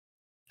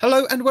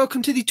Hello and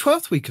welcome to the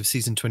 12th week of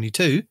Season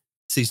 22,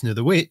 Season of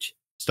the Witch,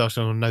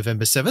 starting on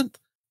November 7th,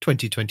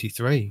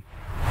 2023.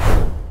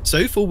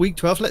 So for week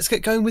 12, let's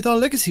get going with our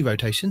legacy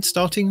rotation,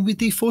 starting with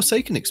the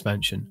Forsaken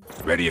expansion.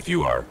 Ready if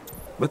you are.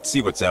 Let's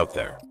see what's out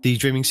there. The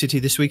Dreaming City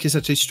this week is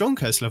at a strong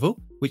curse level,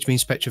 which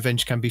means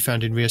Petrovenge can be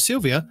found in Ria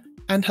Silvia,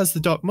 and has the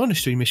Dark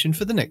Monastery mission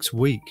for the next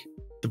week.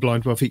 The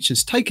Blind Well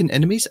features Taken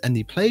Enemies and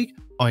the Plague,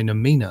 Aina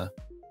Mina.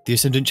 The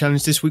Ascendant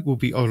challenge this week will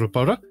be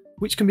Ouroboros,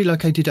 which can be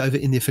located over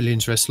in the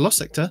Aphelios Rest Lost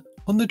sector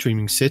on the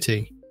Dreaming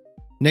City.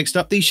 Next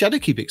up, the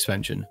Shadowkeep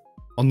expansion.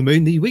 On the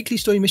Moon, the weekly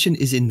story mission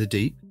is in the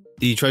Deep.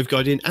 The Trove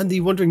Guardian and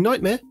the Wandering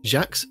Nightmare,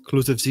 Jax,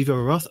 Claws of Ziva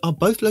Arath, are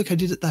both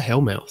located at the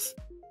Hellmouth.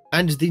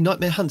 And the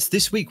Nightmare hunts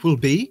this week will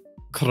be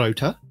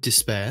Crota,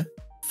 Despair,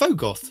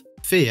 Fogoth,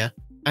 Fear,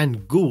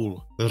 and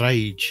Ghoul,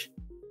 Rage.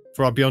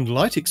 For our Beyond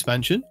Light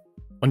expansion,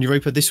 on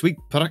Europa this week,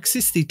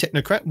 Praxis the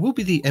Technocrat will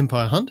be the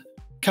Empire Hunt,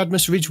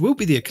 Cadmus Ridge will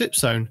be the Eclipse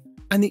Zone,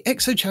 and the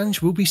Exo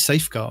Challenge will be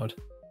Safeguard.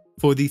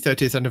 For the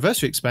 30th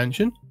Anniversary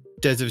expansion,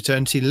 Dares of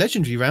Eternity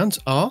Legendary rounds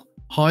are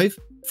Hive,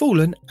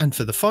 Fallen, and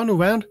for the final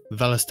round,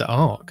 Valis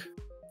Arc.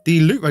 The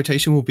loot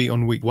rotation will be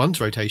on week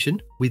 1's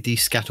rotation, with the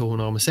Scatterhorn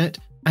armor set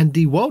and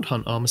the Wild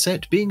Hunt armor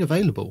set being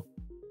available.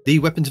 The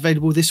weapons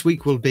available this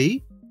week will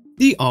be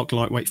the Arc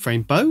Lightweight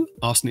Frame Bow,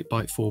 Arsenic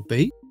Bite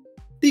 4B,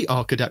 the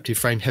Arc Adaptive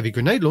Frame Heavy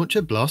Grenade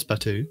Launcher, Blast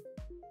Batu,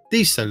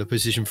 the Solar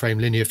Precision Frame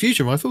Linear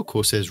Fusion Rifle,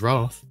 Corsair's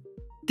Wrath,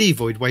 the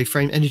Void Wave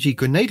Frame Energy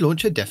Grenade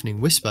Launcher,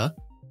 Deafening Whisper,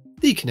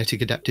 the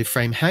Kinetic Adaptive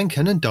Frame Hand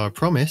Cannon, Dire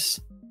Promise,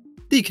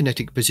 the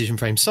Kinetic Precision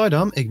Frame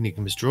Sidearm,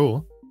 Enigma's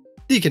Draw,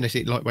 the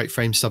Kinetic Lightweight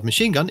Frame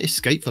Submachine Gun,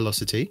 Escape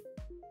Velocity,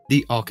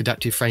 the Arc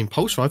Adaptive Frame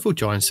Pulse Rifle,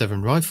 Giant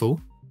 7 Rifle,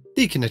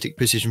 the Kinetic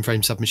Precision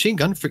Frame Submachine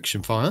Gun,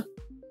 Friction Fire,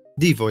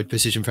 the Void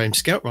Precision Frame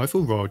Scout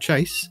Rifle, Royal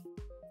Chase,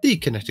 the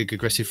Kinetic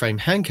Aggressive Frame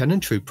Hand Cannon,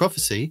 True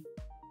Prophecy,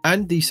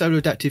 and the Solar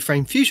Adaptive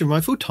Frame Fusion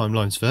Rifle,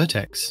 Timeline's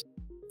Vertex.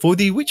 For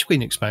the Witch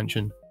Queen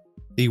expansion,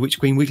 the Witch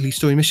Queen weekly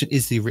story mission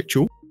is the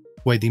Ritual,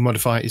 where the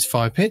modifier is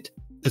Fire Pit,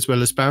 as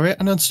well as Barrier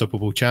and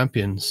Unstoppable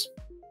Champions.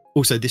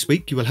 Also this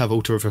week you will have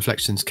Altar of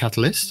Reflections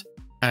Catalyst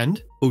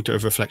and Altar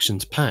of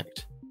Reflections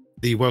Pact.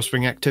 The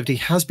Wellspring activity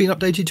has been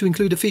updated to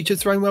include a featured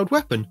Throne World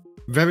weapon,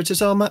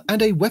 Veritas armor,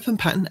 and a weapon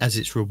pattern as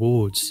its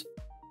rewards.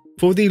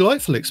 For the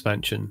Lightfall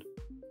expansion,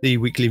 the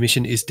weekly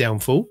mission is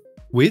Downfall,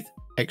 with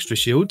extra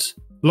shields,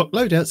 lock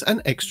loadouts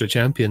and extra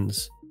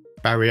champions,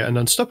 Barrier and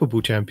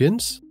Unstoppable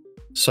Champions,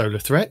 Solar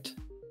Threat,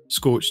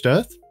 Scorched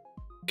Earth,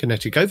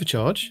 Kinetic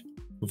Overcharge,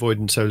 Void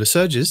and Solar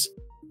Surges,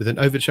 with an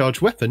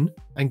overcharged weapon,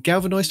 and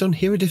galvanized on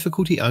hero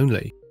difficulty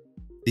only.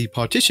 The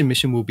Partition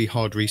mission will be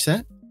Hard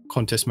Reset,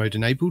 Contest Mode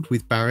enabled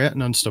with Barrier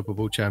and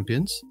Unstoppable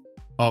Champions,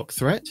 Arc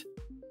Threat,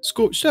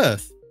 Scorched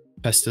Earth,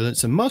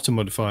 Pestilence and Martyr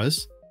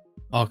modifiers,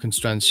 Arc and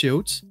Strand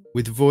Shields,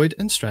 with Void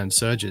and Strand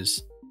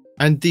Surges.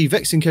 And the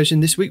Vex incursion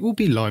this week will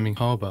be Liming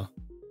Harbour.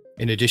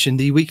 In addition,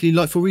 the weekly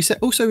Lightfall reset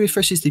also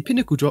refreshes the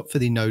Pinnacle drop for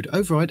the Node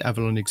Override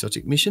Avalon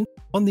Exotic mission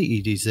on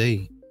the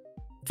EDZ.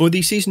 For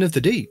the Season of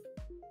the Deep,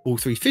 all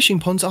 3 fishing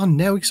ponds are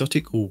now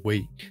exotic all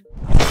week.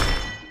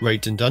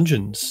 Raids and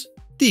Dungeons.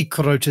 The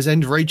Crota's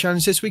End raid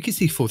challenge this week is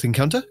the 4th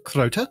encounter,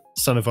 Crota,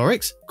 Son of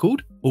Oryx,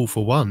 called All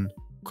for One.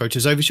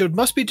 Crota's Overshield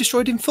must be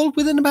destroyed in full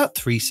within about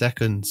 3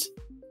 seconds.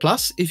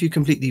 Plus, if you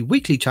complete the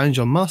weekly challenge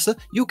on Master,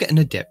 you'll get an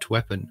Adept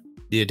weapon.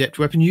 The Adept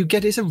weapon you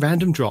get is a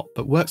random drop,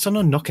 but works on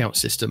a knockout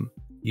system.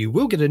 You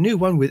will get a new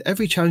one with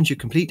every challenge you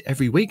complete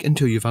every week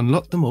until you've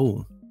unlocked them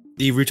all.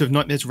 The Root of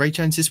Nightmares raid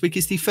challenge this week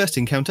is the 1st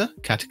encounter,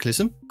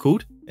 Cataclysm,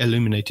 called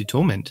Illuminated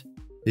Torment.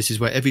 This is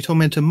where every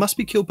Tormentor must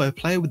be killed by a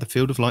player with the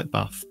Field of Light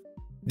buff.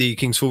 The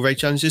King's Fall raid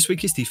challenge this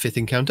week is the 5th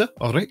encounter,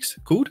 Oryx,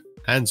 called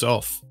Hands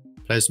Off.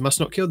 Players must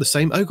not kill the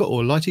same Ogre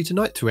or Light Eater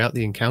Knight throughout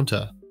the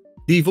encounter.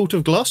 The Vault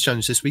of Glass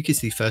challenge this week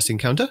is the 1st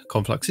encounter,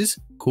 Confluxes,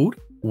 called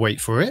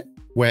Wait For It,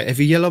 where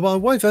every Yellow Bar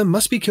Wyvern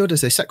must be killed as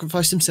they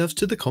sacrifice themselves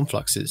to the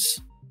Confluxes.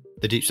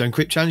 The Deepstone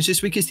Crypt challenge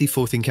this week is the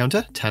 4th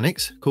encounter,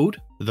 Tanix, called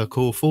The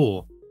Core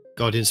 4.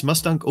 Guardians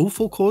must dunk all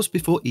 4 cores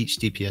before each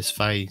DPS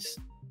phase.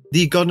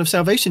 The Garden of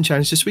Salvation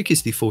challenge this week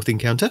is the 4th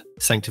encounter,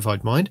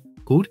 Sanctified Mind,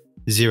 called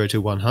 0 to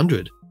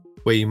 100,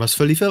 where you must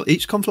fully fill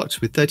each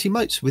conflux with 30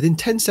 motes within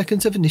 10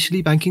 seconds of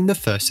initially banking the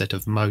first set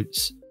of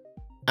motes.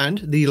 And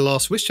the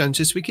Last Wish challenge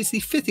this week is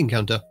the 5th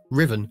encounter,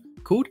 Riven,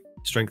 called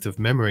Strength of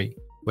Memory,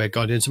 where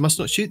Guardians must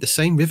not shoot the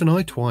same Riven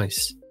Eye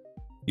twice.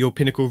 Your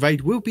Pinnacle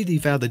raid will be the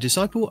Vow the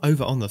Disciple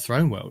over on the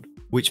Throne World,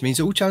 which means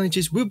all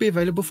challenges will be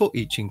available for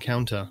each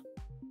encounter.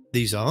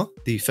 These are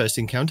the 1st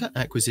encounter,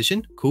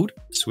 Acquisition, called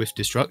Swift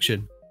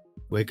Destruction,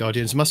 where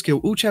Guardians must kill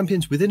all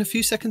champions within a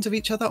few seconds of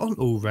each other on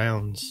all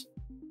rounds.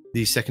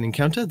 The 2nd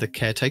encounter, the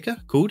Caretaker,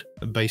 called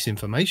Base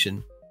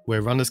Information,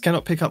 where runners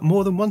cannot pick up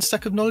more than 1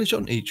 stack of knowledge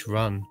on each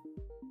run.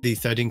 The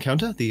 3rd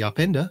encounter, the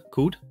Upender,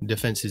 called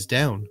Defenses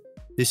Down.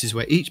 This is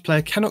where each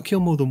player cannot kill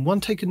more than 1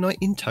 Taken Knight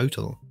in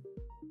total.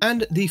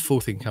 And the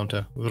 4th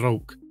encounter,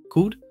 Rolk,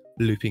 called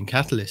Looping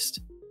Catalyst.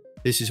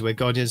 This is where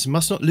Guardians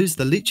must not lose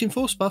the Leeching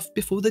Force buff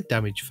before the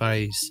damage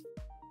phase.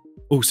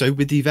 Also,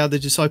 with the Vow the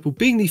Disciple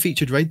being the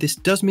featured raid, this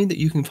does mean that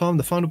you can farm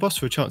the final boss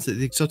for a chance at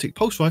the exotic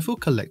pulse rifle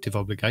Collective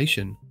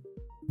Obligation.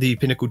 The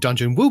Pinnacle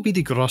dungeon will be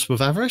the Grasp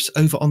of Avarice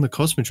over on the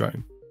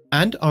Cosmodrome,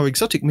 and our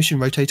exotic mission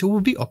Rotator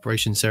will be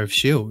Operation Seraph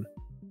Shield,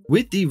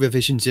 with the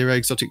Revision 0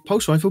 exotic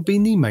pulse rifle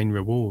being the main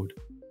reward.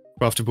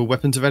 Craftable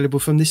weapons available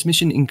from this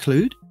mission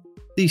include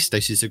the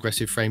Stasis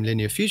Aggressive Frame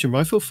Linear Fusion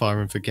Rifle Fire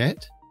and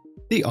Forget,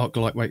 the Arc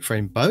Lightweight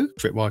Frame Bow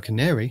Tripwire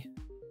Canary,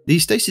 the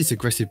Stasis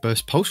Aggressive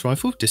Burst Pulse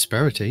Rifle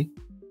Disparity,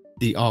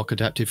 the Arc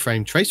Adaptive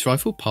Frame Trace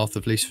Rifle Path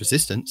of Least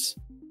Resistance,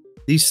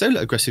 the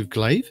Solar Aggressive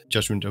Glaive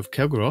Judgment of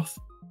Kelgaroth,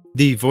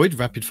 the Void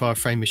Rapid Fire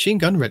Frame Machine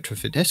Gun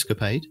Retrofit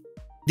Escapade,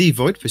 the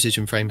Void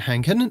Precision Frame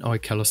Hand Cannon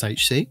iColors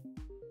HC,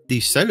 the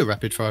Solar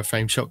Rapid Fire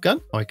Frame Shotgun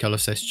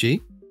iColors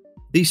SG,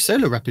 the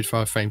Solar Rapid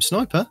Fire Frame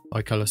Sniper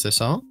iColors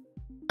SR,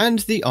 and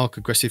the Arc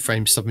Aggressive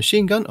Frame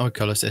Submachine Gun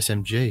iColors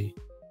SMG,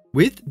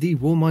 with the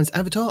Warmind's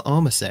Avatar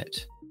Armor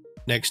Set.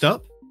 Next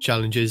up,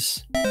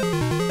 challenges.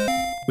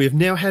 We have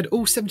now had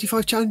all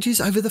 75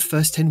 challenges over the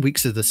first 10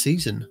 weeks of the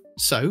season.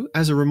 So,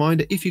 as a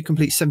reminder, if you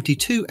complete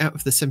 72 out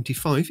of the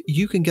 75,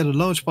 you can get a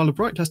large pile of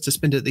Bright Dust to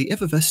spend at the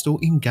Eververse store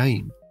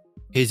in-game.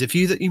 Here's a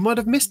few that you might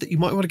have missed that you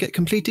might want to get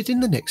completed in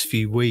the next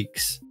few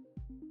weeks.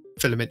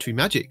 Filamentary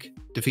Magic.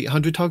 Defeat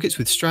 100 targets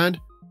with Strand,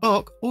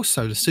 Arc or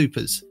Solar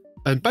Supers.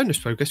 Earn bonus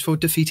progress for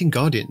defeating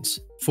Guardians.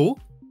 4.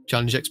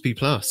 Challenge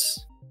XP+.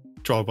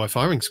 Trial by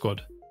Firing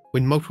Squad.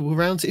 Win multiple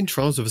rounds in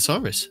Trials of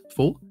Osiris.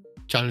 4.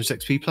 Challenge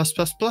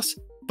XP+++,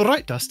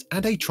 Bright Dust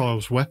and a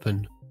Trials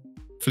weapon.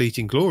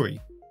 Fleeting Glory.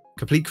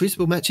 Complete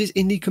Crucible matches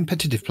in the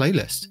competitive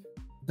playlist.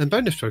 And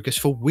bonus progress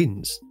for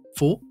wins.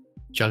 4.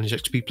 Challenge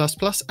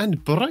XP++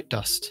 and Bright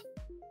Dust.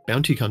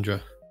 Bounty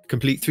Conjurer.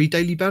 Complete 3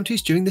 daily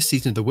bounties during the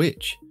Season of the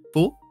Witch.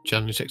 4.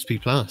 Challenge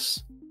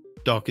XP+.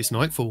 Darkest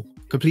Nightfall.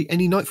 Complete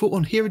any Nightfall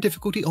on Hero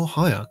difficulty or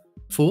higher.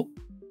 4.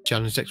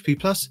 Challenge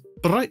XP+,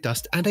 Bright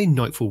Dust and a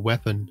Nightfall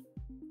weapon.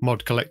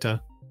 Mod Collector.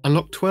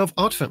 Unlock 12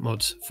 artifact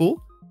mods. 4.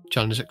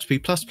 Challenge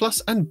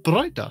XP++ and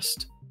Bright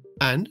Dust.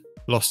 And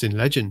Lost in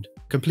Legend.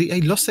 Complete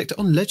a Lost Sector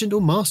on Legend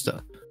or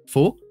Master.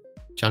 4.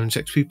 Challenge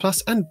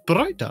XP+ and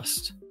Bright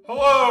Dust.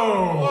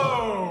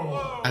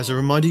 Hello! As a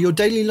reminder, your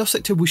daily Lost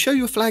Sector will show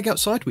you a flag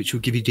outside which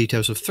will give you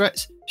details of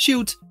threats,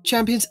 shields,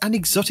 champions and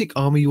exotic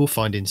armour you will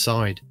find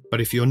inside.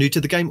 But if you're new to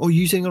the game or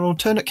using an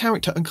alternate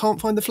character and can't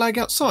find the flag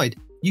outside,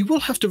 you will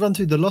have to run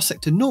through the Lost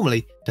Sector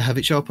normally to have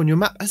it show up on your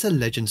map as a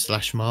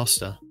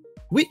Legend/Master,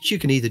 which you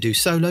can either do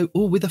solo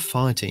or with a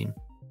fire team.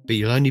 But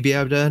you'll only be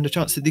able to earn a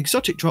chance at the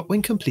exotic drop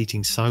when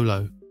completing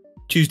solo.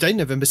 Tuesday,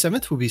 November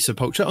 7th will be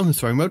Sepultura on the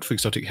Throne World for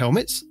exotic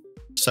helmets,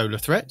 Solar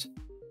Threat,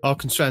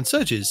 Arc and Strand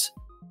Surges,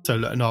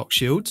 Solar and Arc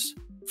Shields,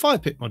 Fire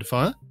Pit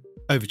Modifier,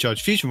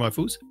 Overcharged Fusion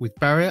Rifles with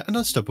Barrier and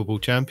Unstoppable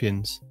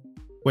Champions.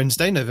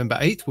 Wednesday, November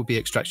 8th will be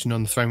Extraction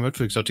on the Throne World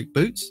for exotic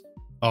boots,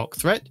 Arc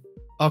Threat,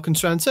 Arc and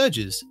Strand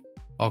Surges,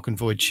 Arc and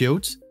Void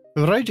Shields,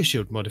 Raider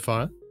Shield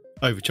Modifier,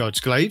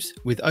 Overcharged Glaives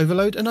with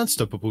Overload and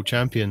Unstoppable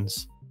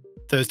Champions.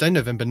 Thursday,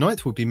 November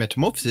 9th will be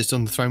Metamorphosis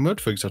on the Throne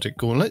World for exotic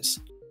gauntlets,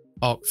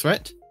 Arc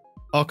Threat,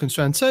 Arc and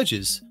Strand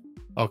Surges,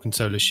 Arc and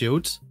Solar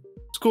Shields,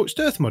 Scorched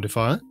Earth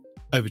Modifier,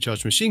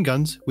 Overcharged Machine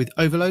Guns with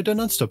Overload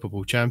and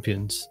Unstoppable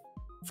Champions.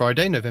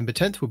 Friday, November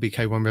 10th will be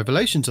K1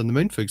 Revelations on the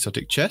Moon for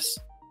exotic chests,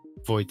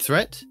 Void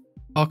Threat,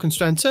 Arc and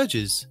Strand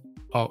Surges,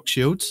 Arc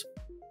Shields,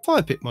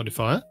 Fire Pit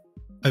Modifier,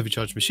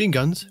 Overcharged Machine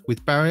Guns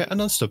with Barrier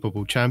and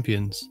Unstoppable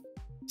Champions.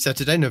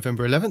 Saturday,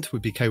 November 11th will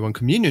be K1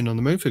 Communion on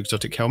the Moon for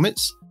exotic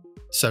helmets,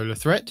 Solar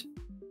Threat,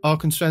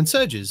 Arc and Strand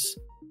Surges,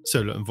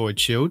 Solar and Void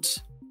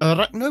Shields,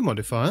 Arachno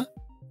Modifier,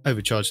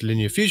 Overcharged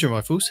Linear Fusion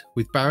Rifles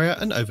with Barrier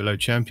and Overload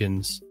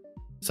Champions.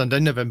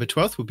 Sunday, November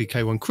 12th will be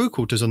K1 Crew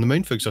Quarters on the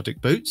Moon for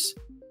exotic boots,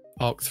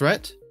 Arc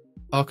Threat,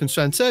 Arc and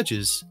Strand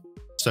Surges,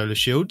 Solar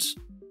Shields,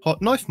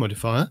 Hot Knife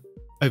Modifier,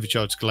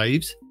 Overcharged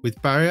Glaives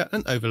with Barrier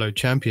and Overload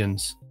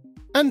Champions.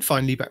 And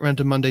finally, back round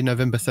to Monday,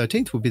 November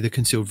 13th will be the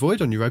Concealed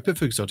Void on Europa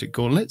for exotic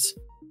gauntlets,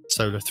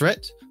 Solar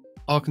Threat,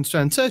 Arc and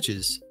Strand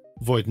Surges,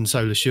 Void and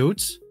Solar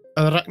Shields,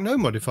 Arachno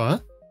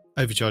Modifier,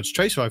 Overcharged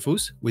Trace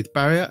Rifles with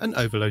Barrier and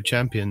Overload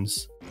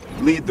Champions.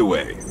 Lead the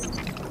way.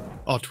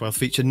 Our 12th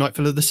featured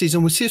Nightfall of the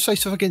season was Sears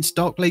face off against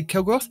Darkblade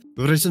Kelgaroth,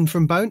 Risen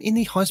from Bone in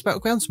the highest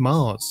battlegrounds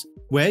Mars,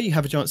 where you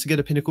have a chance to get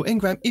a Pinnacle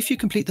engram if you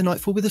complete the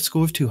Nightfall with a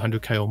score of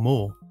 200k or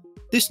more.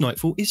 This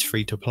Nightfall is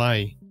free to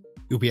play.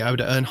 You'll be able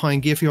to earn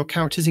high-end gear for your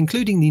characters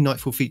including the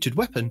Nightfall featured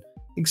weapon,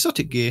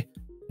 exotic gear,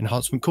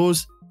 enhancement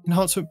cores,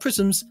 enhancement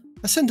prisms,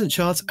 ascendant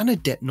shards and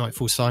adept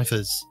Nightfall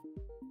ciphers.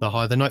 The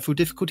higher the Nightfall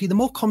difficulty, the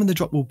more common the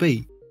drop will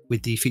be,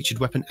 with the featured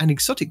weapon and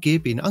exotic gear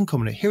being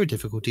uncommon at hero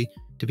difficulty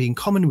to being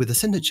common with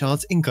ascendant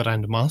shards in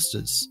Grand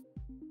Masters.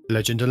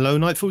 Legend and low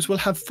Nightfalls will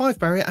have 5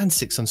 barrier and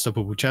 6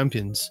 unstoppable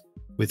champions,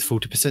 with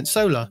 40%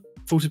 solar,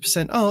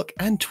 40% arc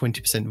and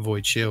 20%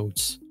 void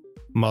shields.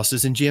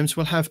 Masters and GMs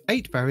will have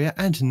 8 barrier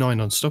and 9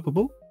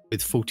 unstoppable,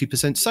 with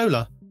 40%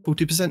 solar,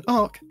 40%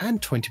 arc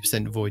and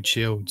 20% void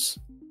shields.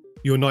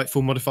 Your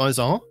Nightfall modifiers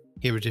are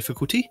hero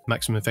difficulty,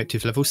 maximum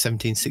effective level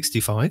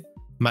 1765,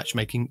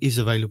 matchmaking is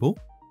available,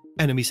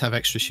 enemies have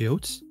extra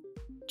shields,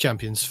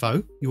 Champions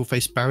Foe, you will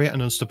face barrier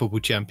and unstoppable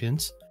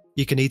champions.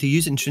 You can either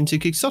use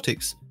intrinsic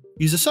exotics,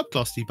 use a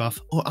subclass debuff,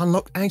 or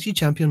unlock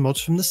anti-champion mods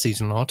from the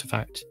seasonal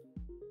artifact.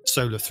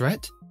 Solar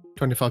Threat,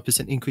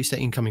 25% increase to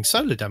incoming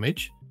solar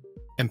damage.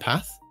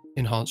 Empath,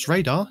 enhanced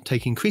radar,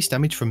 take increased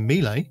damage from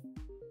melee.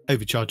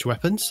 Overcharge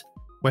weapons,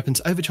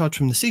 weapons overcharged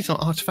from the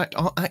seasonal artifact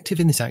are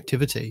active in this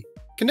activity.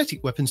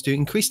 Kinetic weapons do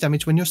increased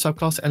damage when your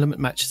subclass element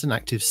matches an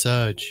active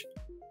surge.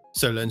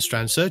 Solar and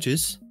Strand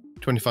Surges,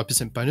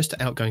 25% bonus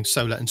to outgoing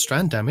solar and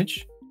strand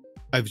damage.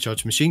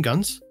 Overcharged machine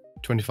guns,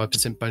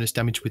 25% bonus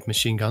damage with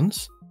machine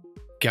guns.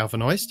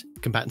 Galvanized,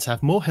 combatants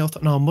have more health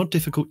and are more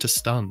difficult to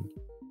stun.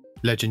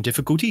 Legend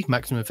difficulty,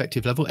 maximum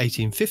effective level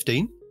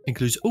 18-15,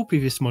 includes all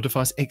previous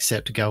modifiers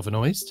except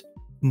Galvanized.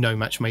 No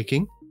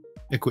matchmaking.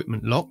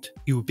 Equipment locked,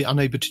 you will be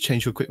unable to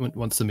change your equipment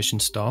once the mission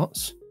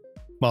starts.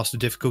 Master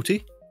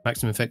difficulty,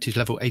 maximum effective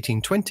level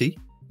 18-20,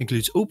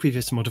 includes all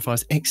previous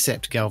modifiers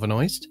except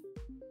Galvanized.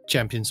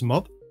 Champions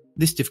Mob,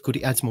 this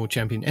difficulty adds more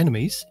champion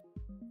enemies.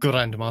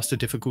 Grandmaster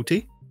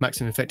difficulty,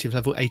 maximum effective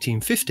level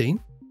 18-15,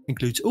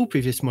 includes all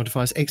previous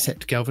modifiers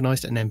except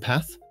Galvanized and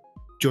Empath.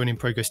 Join in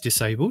progress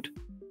disabled.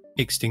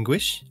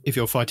 Extinguish, if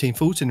your fighting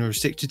falls in a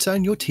restricted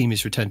zone, your team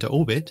is returned to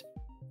orbit.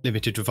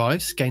 Limited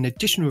revives, gain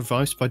additional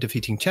revives by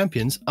defeating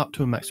champions up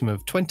to a maximum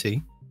of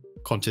 20.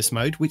 Contest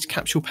mode, which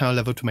caps your power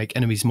level to make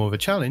enemies more of a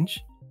challenge.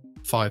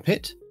 Fire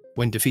Pit,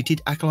 when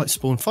defeated, acolytes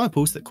spawn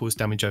fireballs that cause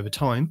damage over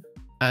time.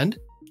 And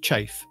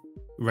Chafe,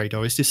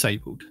 radar is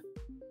disabled.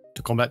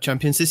 To combat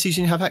champions this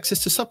season, you have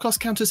access to subclass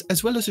counters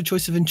as well as a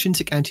choice of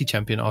intrinsic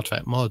anti-champion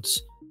artifact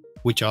mods,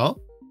 which are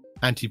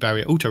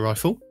Anti-Barrier Auto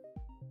Rifle,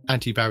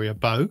 Anti-Barrier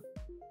Bow,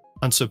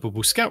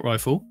 Unstoppable Scout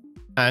Rifle,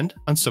 and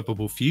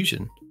Unstoppable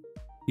Fusion.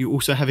 You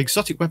also have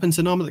exotic weapons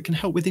and armor that can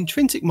help with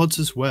intrinsic mods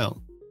as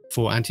well.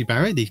 For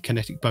Anti-Barrier, the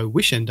Kinetic Bow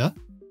Wishender,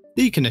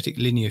 the Kinetic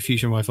Linear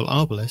Fusion Rifle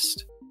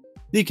Arbalest,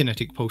 the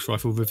Kinetic Pulse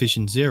Rifle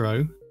Revision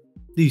 0,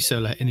 the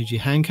Solar Energy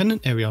Hand Cannon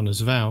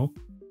Ariana's Vow,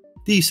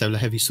 the Solar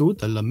Heavy Sword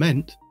the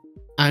Lament,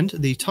 and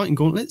the Titan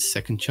Gauntlet's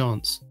Second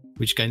Chance,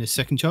 which gain a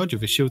second charge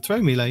of a shield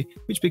throw melee,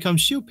 which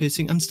becomes shield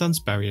piercing and stuns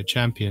barrier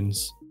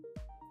champions.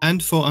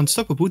 And for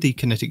Unstoppable, the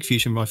Kinetic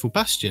Fusion Rifle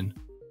Bastion,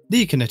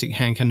 the Kinetic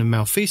Hand Cannon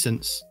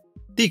Malfeasance,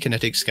 the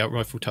Kinetic Scout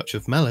Rifle Touch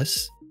of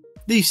Malice,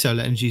 the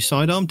Solar Energy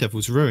Sidearm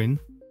Devil's Ruin,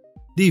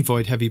 the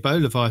Void Heavy Bow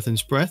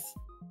Leviathan's Breath,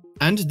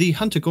 and the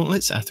Hunter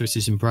Gauntlet's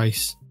Atheris's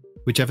Embrace,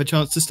 which have a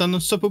chance to stun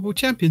unstoppable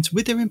champions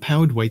with their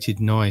empowered weighted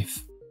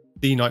knife.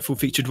 The Nightfall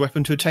featured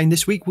weapon to attain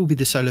this week will be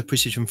the Solar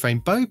Precision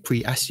Frame Bow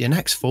Pre-Ascian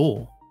Axe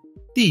 4.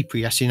 The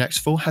Pre-Ascian Axe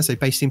 4 has a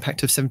base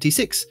impact of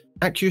 76,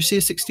 accuracy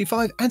of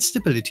 65 and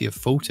stability of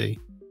 40.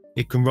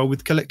 It can roll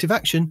with collective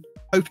action,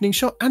 opening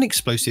shot and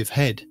explosive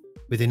head,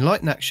 with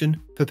enlightened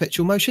action,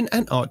 perpetual motion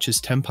and archer's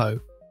tempo.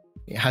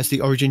 It has the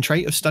origin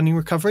trait of stunning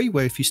recovery,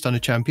 where if you stun a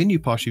champion you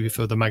partially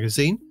refill the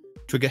magazine,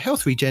 trigger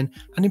health regen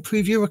and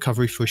improve your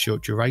recovery for a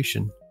short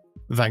duration.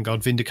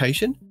 Vanguard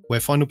Vindication,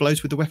 where final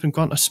blows with the weapon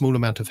grant a small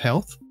amount of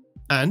health.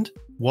 And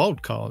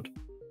Wildcard,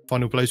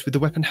 final blows with the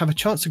weapon have a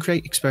chance to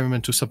create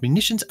experimental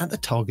submunitions at the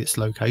target's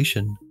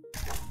location.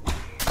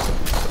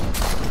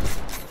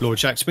 Lord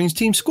Shaxx brings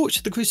Team Scorch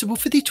to the Crucible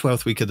for the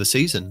 12th week of the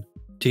season.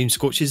 Team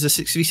Scorch is a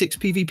 6v6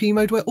 PvP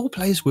mode where all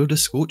players wield a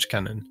Scorch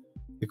Cannon.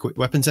 Equipped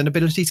weapons and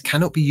abilities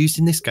cannot be used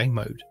in this game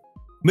mode.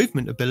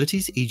 Movement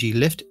abilities, e.g.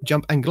 lift,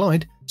 jump and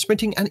glide,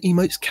 sprinting and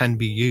emotes can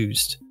be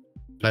used.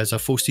 Players are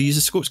forced to use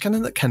a Scorch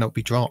Cannon that cannot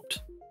be dropped.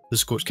 The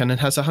Scorch Cannon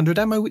has 100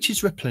 ammo which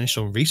is replenished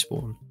on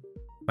respawn.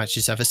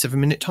 Matches have a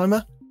 7-minute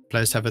timer,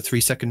 players have a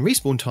 3-second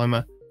respawn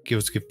timer,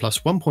 guilds give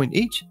plus 1 point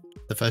each,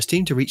 the first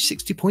team to reach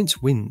 60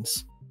 points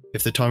wins.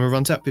 If the timer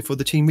runs out before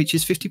the team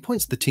reaches 50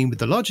 points, the team with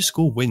the largest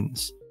score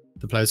wins.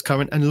 The player's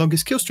current and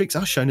longest kill streaks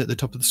are shown at the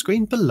top of the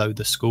screen below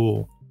the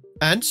score.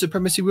 And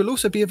Supremacy will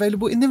also be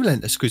available in the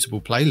Relentless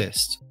Crucible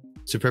playlist.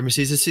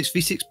 Supremacy is a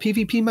 6v6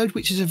 PvP mode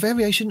which is a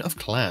variation of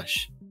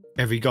Clash.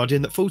 Every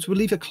Guardian that falls will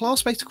leave a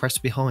class-based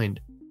crest behind,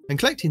 and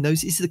collecting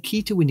those is the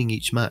key to winning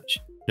each match,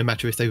 no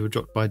matter if they were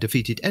dropped by a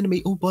defeated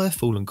enemy or by a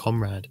fallen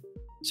comrade.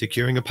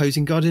 Securing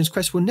opposing Guardian's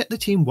crest will net the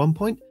team 1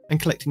 point,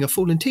 and collecting a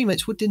fallen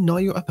teammates would deny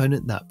your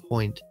opponent that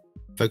point.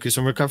 Focus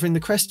on recovering the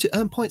crest to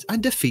earn points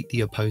and defeat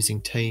the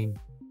opposing team.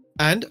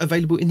 And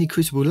available in the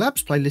Crucible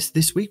Labs playlist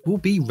this week will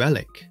be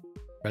Relic.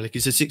 Relic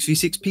is a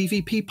 6v6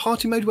 PvP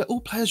party mode where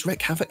all players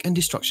wreak havoc and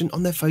destruction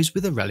on their foes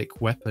with a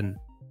relic weapon.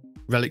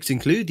 Relics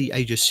include the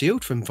Aegis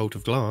Shield from Vault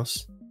of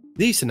Glass,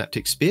 the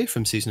Synaptic Spear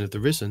from Season of the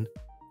Risen,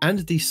 and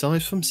the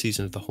Scythe from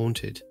Season of the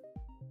Haunted.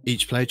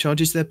 Each player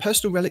charges their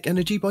personal relic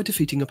energy by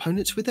defeating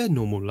opponents with their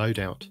normal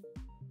loadout.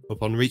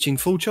 Upon reaching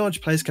full charge,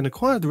 players can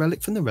acquire the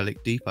relic from the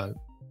Relic Depot.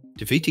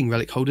 Defeating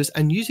relic holders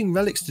and using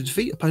relics to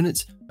defeat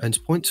opponents earns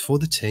points for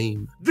the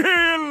team.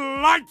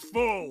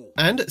 Delightful!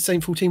 And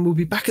Saint 14 will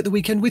be back at the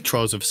weekend with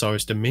Trials of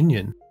Osiris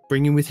Dominion,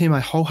 bringing with him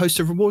a whole host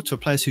of rewards for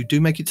players who do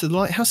make it to the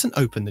lighthouse and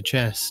open the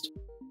chest.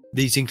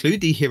 These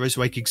include the Hero's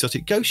Wake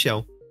exotic Ghost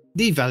Shell,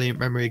 the Valiant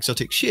Memory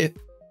exotic Ship,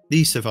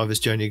 the Survivor's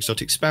Journey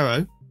exotic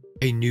Sparrow,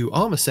 a new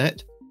armor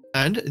set,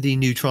 and the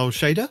new Trials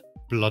shader,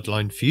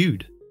 Bloodline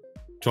Feud.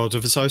 Trials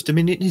of Osiris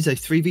Dominion is a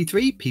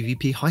 3v3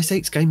 PvP high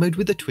stakes game mode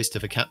with a twist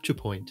of a capture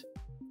point.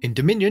 In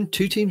Dominion,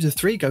 2 teams of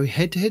 3 go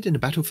head to head in a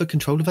battle for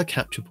control of a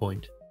capture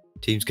point.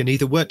 Teams can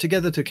either work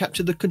together to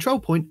capture the control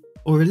point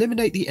or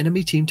eliminate the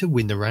enemy team to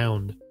win the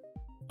round.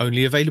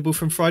 Only available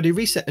from Friday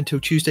reset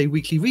until Tuesday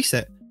weekly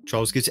reset,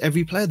 Trials gives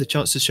every player the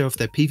chance to show off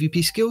their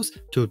PvP skills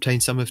to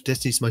obtain some of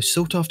Destiny's most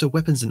sought after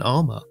weapons and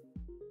armour.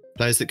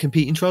 Players that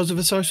compete in Trials of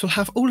Osiris will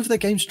have all of their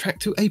games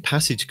tracked to a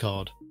passage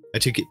card, a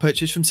ticket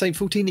purchased from Saint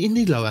 14 in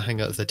the lower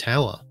hangar of the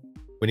tower.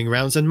 Winning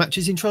rounds and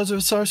matches in Trials of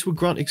Osiris will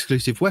grant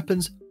exclusive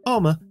weapons,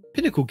 armour,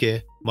 Pinnacle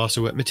gear,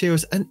 Masterwork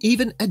materials, and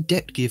even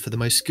Adept gear for the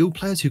most skilled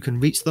players who can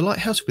reach the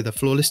Lighthouse with a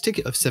flawless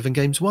ticket of 7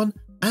 games won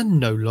and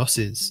no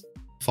losses.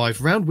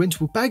 5 round wins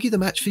will bag you the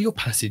match for your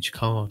passage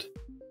card.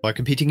 By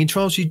competing in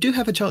Trials, you do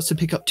have a chance to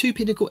pick up 2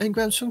 Pinnacle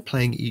engrams from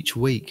playing each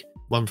week,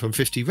 one from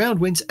 50 round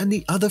wins and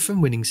the other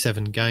from winning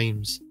 7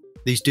 games.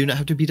 These do not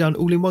have to be done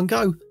all in one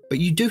go, but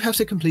you do have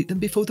to complete them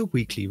before the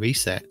weekly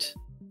reset.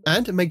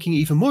 And making it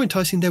even more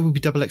enticing, there will be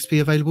double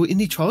XP available in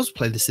the Trials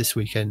playlist this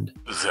weekend.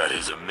 That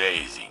is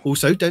amazing.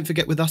 Also, don't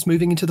forget, with us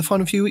moving into the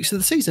final few weeks of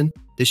the season,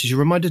 this is your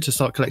reminder to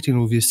start collecting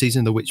all of your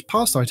Season of the Witch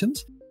past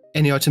items,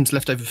 any items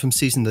left over from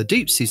Season of the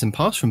Deep Season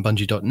Pass from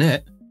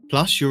Bungie.net,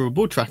 plus your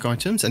reward track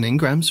items and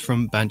engrams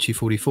from Banshee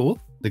 44,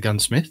 the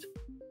Gunsmith,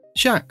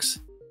 Shax,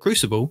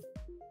 Crucible,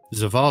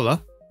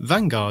 Zavala,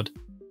 Vanguard,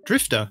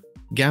 Drifter,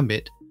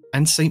 Gambit,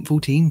 and Saint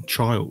 14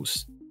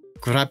 Trials.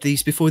 Grab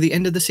these before the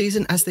end of the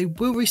season as they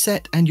will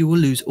reset and you will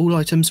lose all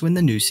items when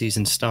the new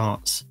season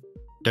starts.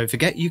 Don't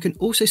forget, you can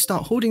also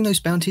start hoarding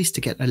those bounties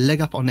to get a leg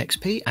up on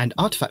XP and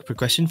artifact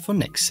progression for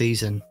next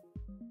season.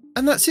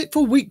 And that's it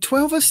for week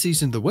 12 of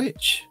Season of the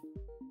Witch.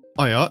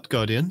 Aye art,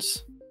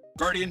 Guardians.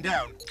 Guardian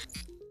down.